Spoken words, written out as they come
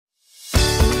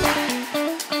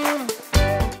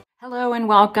Hello and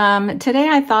welcome. Today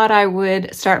I thought I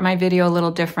would start my video a little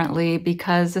differently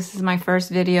because this is my first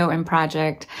video and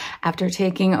project after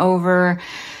taking over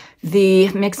the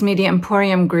Mixed Media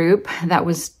Emporium group that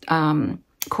was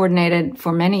coordinated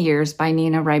for many years by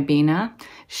Nina Ribena.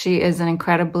 She is an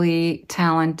incredibly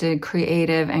talented,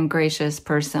 creative, and gracious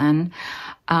person.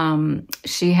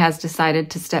 She has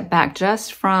decided to step back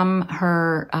just from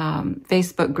her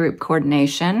Facebook group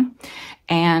coordination,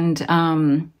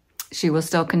 and she will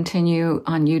still continue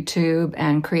on YouTube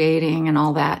and creating and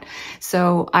all that.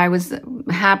 So I was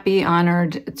happy,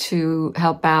 honored to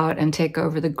help out and take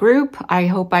over the group. I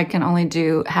hope I can only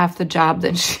do half the job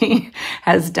that she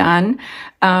has done.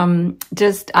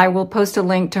 I will post a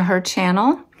link to her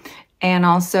channel and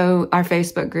also our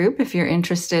Facebook group if you're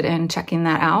interested in checking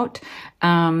that out.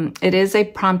 It is a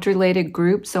prompt-related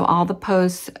group, so all the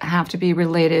posts have to be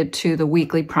related to the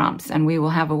weekly prompts, and we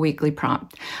will have a weekly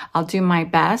prompt. I'll do my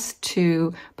best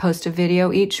to post a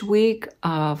video each week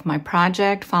of my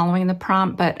project following the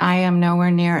prompt, but I am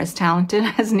nowhere near as talented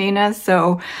as Nina,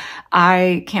 so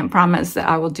I can't promise that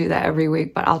I will do that every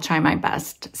week, but I'll try my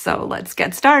best. So let's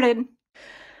get started.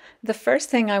 The first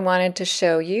thing I wanted to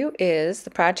show you is the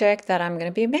project that I'm going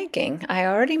to be making. I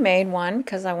already made one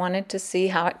because I wanted to see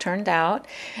how it turned out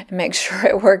and make sure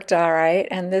it worked all right.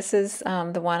 And this is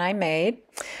the one I made.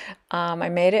 I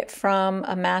made it from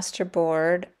a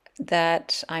Masterboard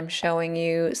that I'm showing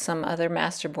you some other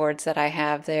Masterboards that I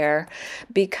have there,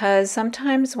 because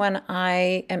sometimes when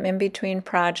I am in between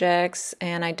projects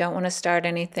and I don't want to start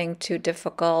anything too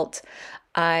difficult,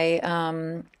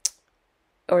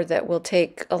 or that will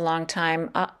take a long time,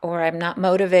 or I'm not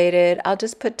motivated, I'll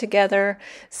just put together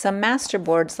some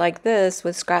Masterboards like this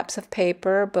with scraps of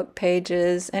paper, book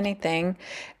pages, anything.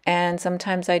 And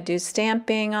sometimes I do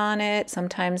stamping on it,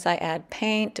 sometimes I add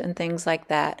paint and things like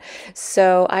that.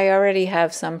 So I already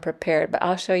have some prepared, but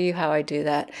I'll show you how I do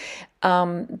that.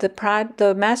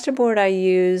 The Masterboard I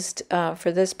used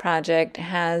for this project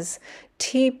has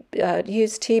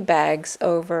used tea bags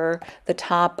over the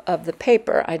top of the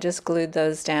paper. I just glued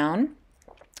those down,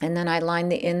 and then I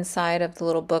lined the inside of the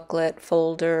little booklet,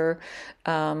 folder,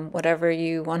 whatever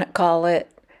you want to call it,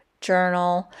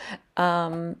 journal,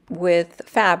 with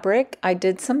fabric. I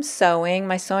did some sewing.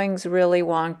 My sewing's really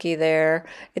wonky there.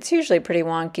 It's usually pretty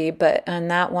wonky, but on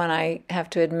that one I have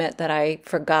to admit that I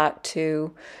forgot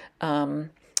to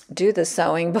do the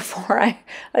sewing before I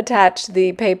attached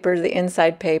the paper, the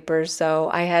inside paper, so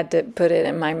I had to put it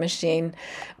in my machine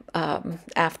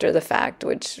after the fact,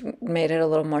 which made it a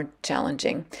little more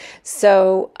challenging.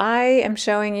 So I am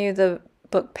showing you the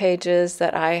book pages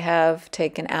that I have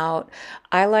taken out.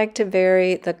 I like to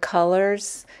vary the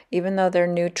colors, even though they're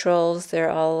neutrals, they're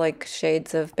all like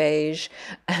shades of beige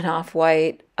and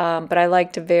off-white, but I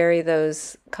like to vary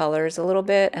those colors a little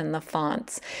bit and the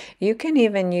fonts. You can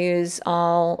even use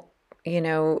all,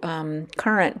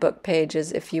 current book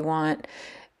pages if you want.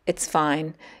 It's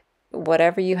fine,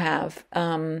 whatever you have.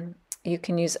 You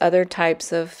can use other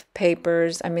types of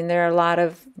papers. I mean, there are a lot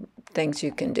of things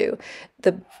you can do.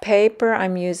 The paper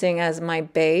I'm using as my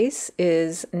base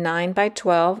is 9 by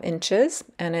 12 inches,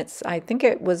 and I think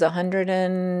it was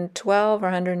 112 or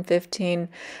 115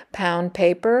 pound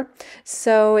paper.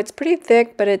 So it's pretty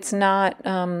thick, but it's not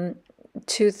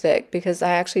too thick, because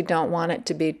I actually don't want it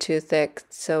to be too thick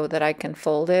so that I can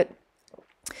fold it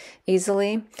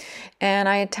easily. And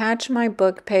I attach my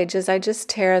book pages. I just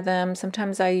tear them.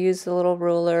 Sometimes I use the little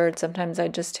ruler, sometimes I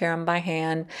just tear them by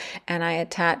hand, and I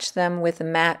attach them with a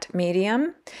matte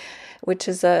medium, which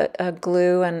is a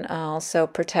glue and also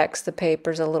protects the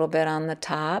papers a little bit on the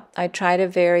top. I try to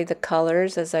vary the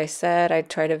colors, as I said. I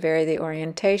try to vary the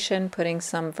orientation, putting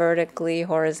some vertically,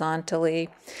 horizontally.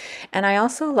 And I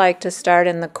also like to start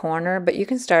in the corner, but you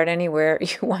can start anywhere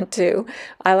you want to.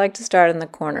 I like to start in the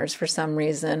corners for some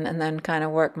reason and then kind of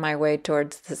work my way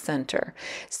towards the center.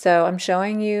 So I'm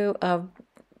showing you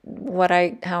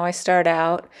how I start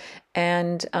out,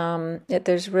 and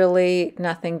there's really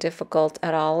nothing difficult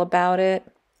at all about it.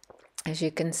 As you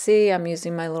can see, I'm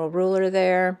using my little ruler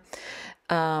there,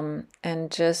 and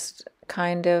just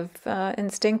kind of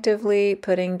instinctively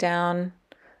putting down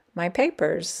my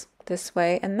papers this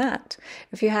way and that.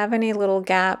 If you have any little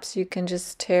gaps, you can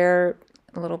just tear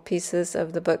little pieces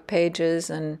of the book pages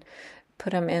and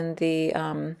put them in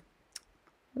the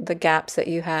gaps that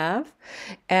you have.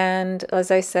 And as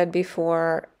I said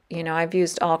before, I've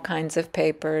used all kinds of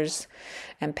papers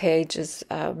and pages,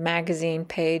 magazine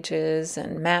pages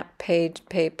and map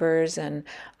papers, and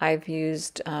I've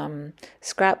used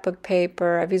scrapbook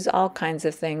paper. I've used all kinds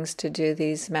of things to do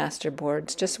these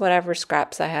Masterboards, just whatever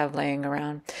scraps I have laying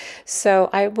around. So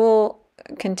I will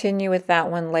continue with that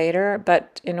one later,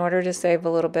 but in order to save a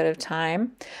little bit of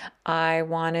time, I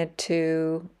wanted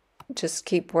to just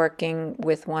keep working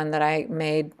with one that I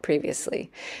made previously.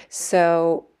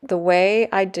 So the way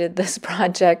I did this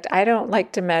project, I don't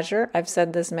like to measure. I've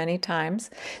said this many times.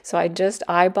 So I just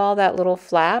eyeball that little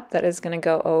flap that is going to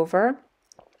go over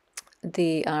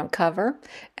the cover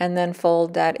and then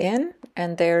fold that in,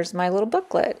 and there's my little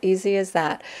booklet. Easy as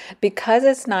that. Because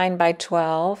it's 9 by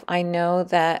 12, I know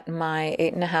that my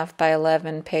 8.5 by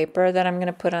 11 paper that I'm going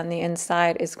to put on the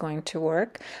inside is going to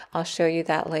work. I'll show you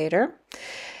that later.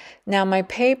 Now my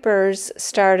papers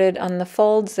started on the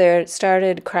folds there, it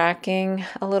started cracking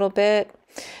a little bit.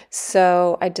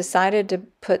 So I decided to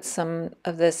put some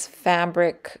of this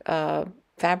fabric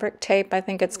tape, I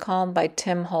think it's called, by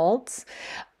Tim Holtz.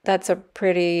 That's a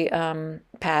pretty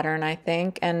pattern, I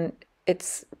think, and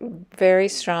it's very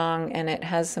strong and it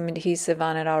has some adhesive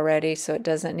on it already, so it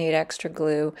doesn't need extra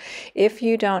glue. If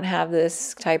you don't have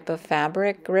this type of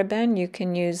fabric ribbon, you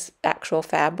can use actual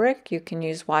fabric. You can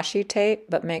use washi tape,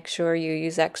 but make sure you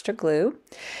use extra glue.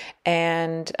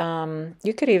 And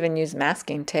you could even use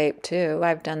masking tape too.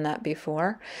 I've done that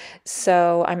before.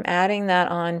 So I'm adding that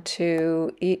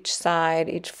onto each side,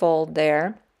 each fold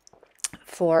there,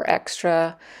 for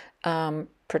extra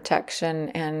protection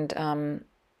and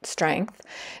strength.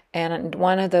 And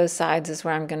one of those sides is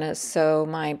where I'm going to sew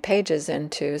my pages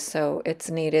into, so it's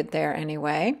needed there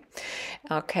anyway.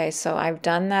 Okay, so I've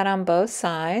done that on both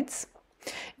sides.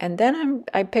 And then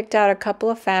I picked out a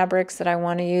couple of fabrics that I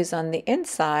want to use on the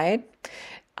inside.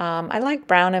 I like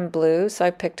brown and blue, so I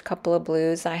picked a couple of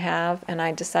blues I have, and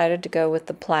I decided to go with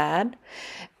the plaid.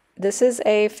 This is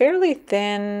a fairly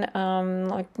thin,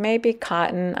 like maybe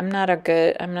cotton. I'm not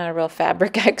a real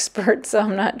fabric expert, so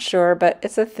I'm not sure, but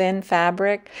it's a thin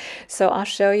fabric. So I'll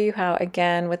show you how,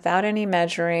 again, without any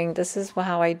measuring, this is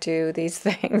how I do these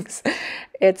things.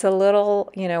 It's a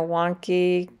little,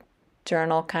 wonky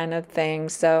journal kind of thing,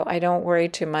 so I don't worry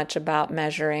too much about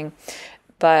measuring,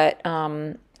 but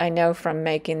I know from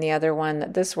making the other one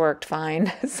that this worked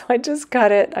fine. So I just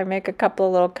cut it. I make a couple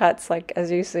of little cuts, like as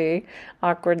you see,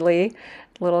 awkwardly,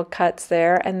 little cuts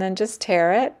there, and then just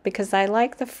tear it because I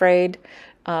like the frayed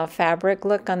fabric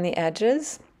look on the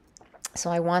edges.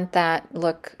 So I want that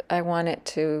look. I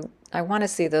want to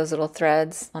see those little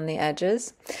threads on the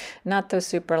edges, not those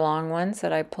super long ones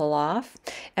that I pull off.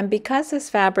 And because this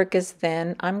fabric is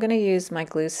thin, I'm going to use my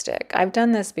glue stick. I've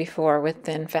done this before with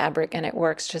thin fabric and it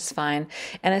works just fine.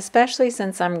 And especially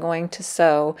since I'm going to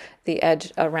sew the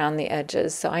edge around the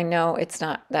edges, so I know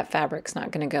that fabric's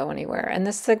not going to go anywhere. And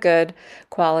this is a good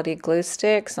quality glue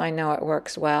stick, so I know it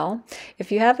works well. If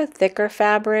you have a thicker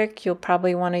fabric, you'll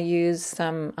probably want to use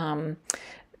some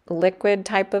liquid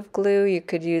type of glue. You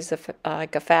could use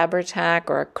like a Fabri-Tac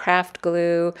or a craft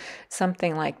glue,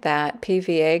 something like that,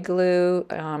 PVA glue,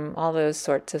 all those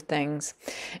sorts of things.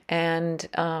 And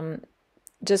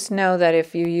just know that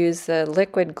if you use the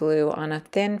liquid glue on a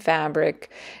thin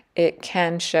fabric, it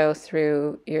can show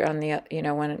through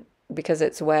because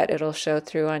it's wet, it'll show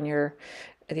through on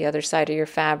the other side of your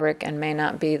fabric and may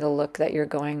not be the look that you're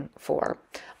going for.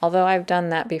 Although I've done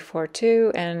that before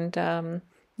too, and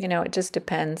it just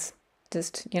depends.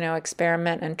 Just,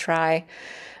 experiment and try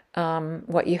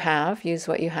what you have, use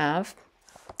what you have.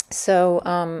 So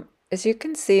as you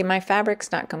can see, my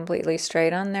fabric's not completely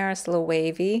straight on there. It's a little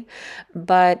wavy,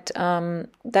 but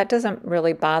that doesn't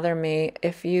really bother me.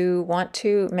 If you want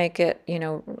to make it,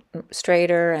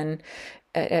 straighter, and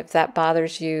if that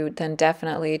bothers you, then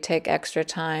definitely take extra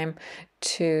time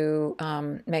to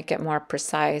make it more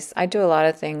precise. I do a lot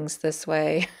of things this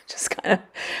way, just kind of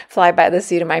fly by the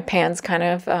seat of my pants kind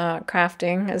of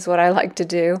crafting is what I like to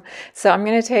do. So I'm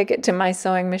going to take it to my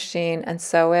sewing machine and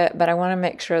sew it, but I want to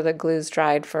make sure the glue's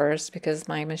dried first because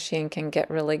my machine can get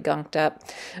really gunked up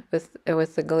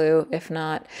with the glue if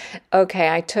not. Okay,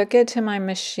 I took it to my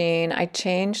machine. I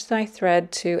changed my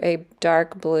thread to a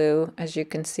dark blue, as you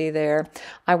can see there.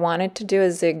 I wanted to do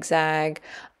a zigzag.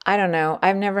 I don't know.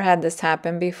 I've never had this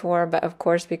happen before, but of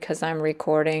course, because I'm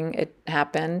recording, it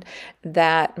happened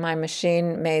that my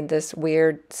machine made this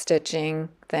weird stitching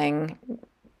thing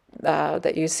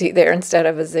that you see there instead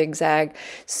of a zigzag.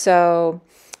 So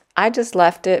I just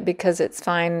left it because it's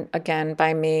fine, again,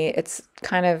 by me. It's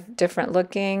kind of different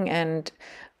looking, and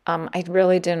I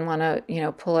really didn't want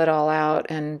to, pull it all out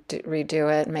and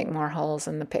redo it and make more holes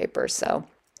in the paper. So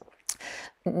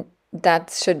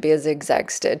that should be a zigzag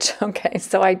stitch. Okay,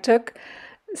 so I took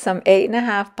some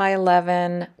 8.5 by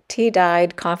 11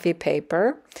 tea-dyed coffee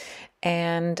paper,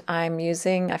 and I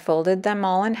folded them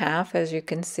all in half, as you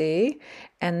can see,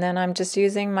 and then I'm just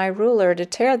using my ruler to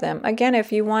tear them. Again,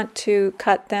 if you want to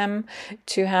cut them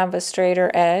to have a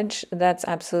straighter edge, that's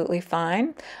absolutely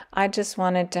fine. I just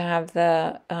wanted to have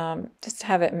just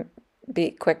have it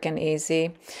be quick and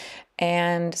easy.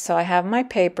 And so I have my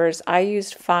papers. I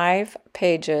used 5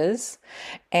 pages,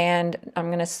 and I'm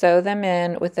going to sew them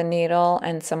in with a needle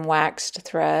and some waxed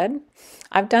thread.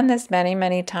 I've done this many,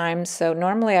 many times, so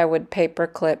normally I would paper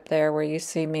clip there where you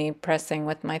see me pressing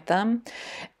with my thumb.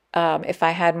 If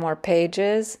I had more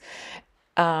pages,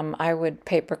 I would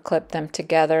paper clip them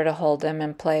together to hold them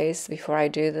in place before I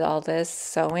do all this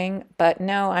sewing. But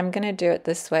no, I'm going to do it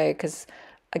this way because,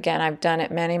 again, I've done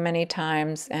it many, many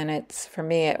times, and for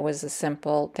me, it was a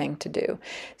simple thing to do.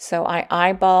 So I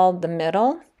eyeballed the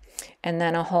middle, and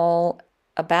then a hole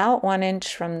about 1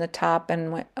 inch from the top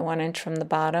and 1 inch from the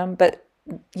bottom, but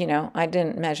I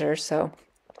didn't measure, so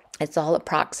it's all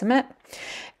approximate.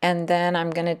 And then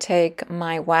I'm going to take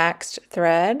my waxed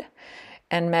thread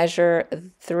and measure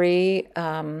the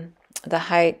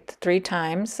height 3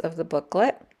 times of the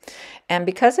booklet. And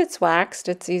because it's waxed,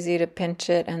 it's easy to pinch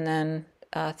it and then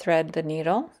thread the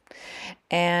needle.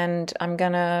 And I'm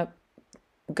going to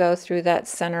go through that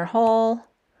center hole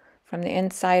from the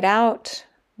inside out,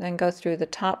 then go through the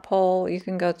top hole. You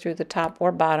can go through the top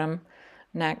or bottom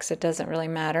next, it doesn't really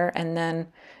matter, and then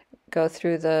go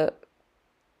through the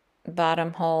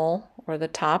bottom hole or the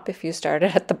top if you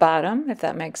started at the bottom, if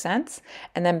that makes sense,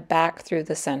 and then back through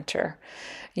the center.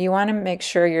 You want to make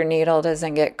sure your needle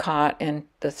doesn't get caught in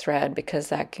the thread because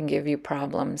that can give you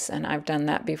problems, and I've done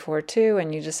that before too,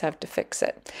 and you just have to fix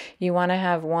it. You want to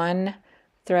have 1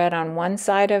 thread on one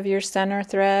side of your center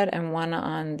thread and 1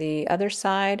 on the other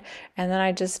side, and then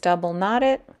I just double knot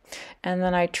it, and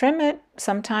then I trim it.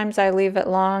 Sometimes I leave it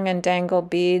long and dangle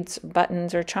beads,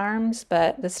 buttons, or charms,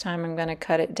 but this time I'm going to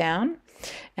cut it down,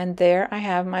 and there I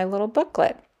have my little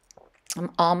booklet.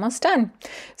 I'm almost done.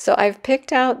 So I've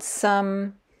picked out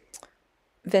some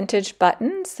vintage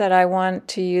buttons that I want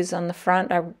to use on the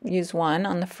front. I use 1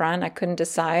 on the front. I couldn't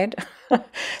decide.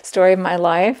 Story of my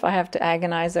life. I have to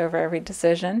agonize over every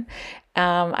decision.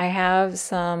 I have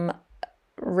some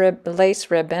lace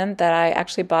ribbon that I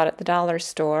actually bought at the dollar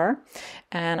store,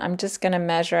 and I'm just going to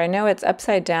measure. I know it's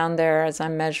upside down there as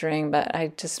I'm measuring, but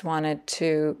I just wanted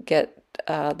to get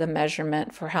the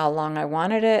measurement for how long I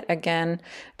wanted it. Again,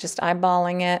 just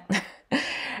eyeballing it.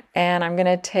 And I'm going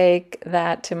to take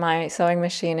that to my sewing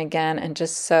machine again and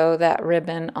just sew that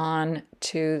ribbon on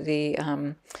to the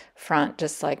front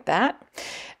just like that.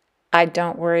 I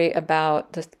don't worry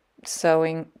about the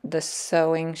sewing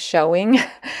showing.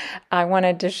 I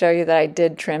wanted to show you that I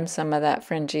did trim some of that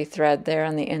fringy thread there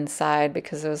on the inside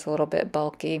because it was a little bit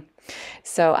bulky.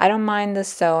 So I don't mind the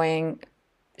sewing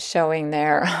showing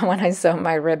there when I sew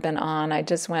my ribbon on. I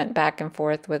just went back and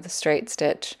forth with a straight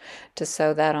stitch to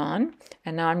sew that on.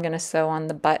 And now I'm going to sew on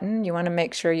the button. You want to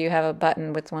make sure you have a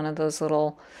button with one of those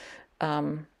little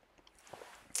the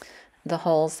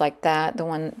holes like that. The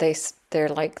one they're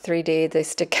like 3D, they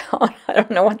stick out. I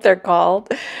don't know what they're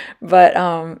called,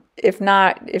 but if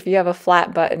not, if you have a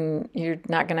flat button, you're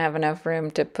not going to have enough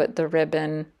room to put the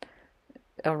ribbon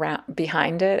around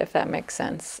behind it, if that makes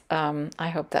sense. I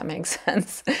hope that makes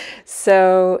sense.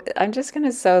 So I'm just going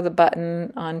to sew the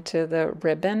button onto the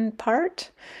ribbon part.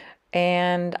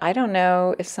 And I don't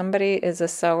know if somebody is a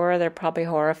sewer, they're probably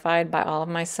horrified by all of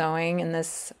my sewing in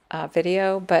this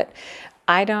video, but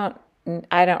I don't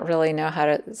really know how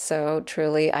to sew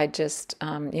truly. I just,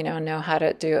 know how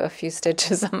to do a few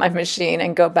stitches on my machine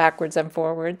and go backwards and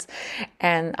forwards.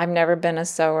 And I've never been a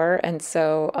sewer, and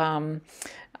so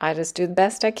I just do the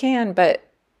best I can, but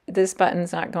this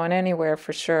button's not going anywhere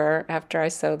for sure after I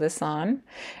sew this on.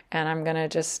 And I'm going to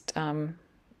just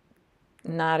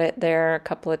knot it there a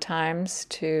couple of times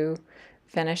to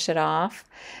finish it off.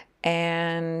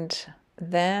 And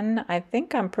then I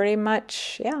think I'm pretty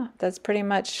much, that's pretty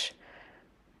much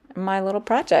my little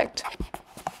project.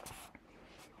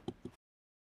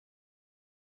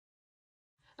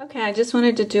 Okay, I just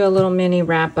wanted to do a little mini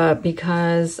wrap up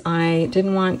because I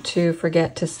didn't want to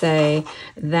forget to say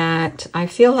that I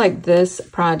feel like this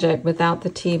project without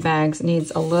the tea bags needs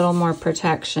a little more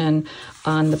protection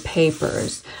on the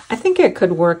papers. I think it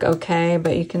could work okay,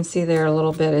 but you can see there a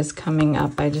little bit is coming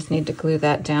up. I just need to glue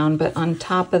that down. But on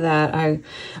top of that,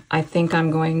 I think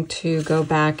I'm going to go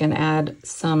back and add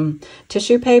some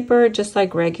tissue paper, just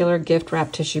like regular gift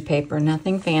wrap tissue paper,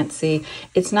 nothing fancy.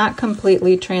 It's not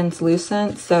completely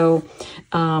translucent, so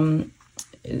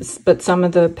but some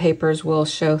of the papers will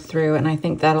show through, and I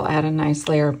think that'll add a nice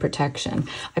layer of protection.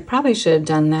 I probably should have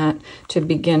done that to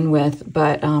begin with,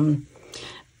 but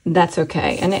that's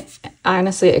okay. And it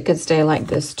honestly, it could stay like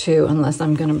this too, unless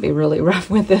I'm going to be really rough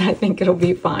with it. I think it'll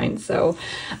be fine. So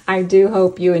I do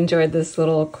hope you enjoyed this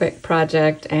little quick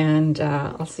project, and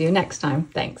I'll see you next time.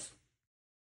 Thanks.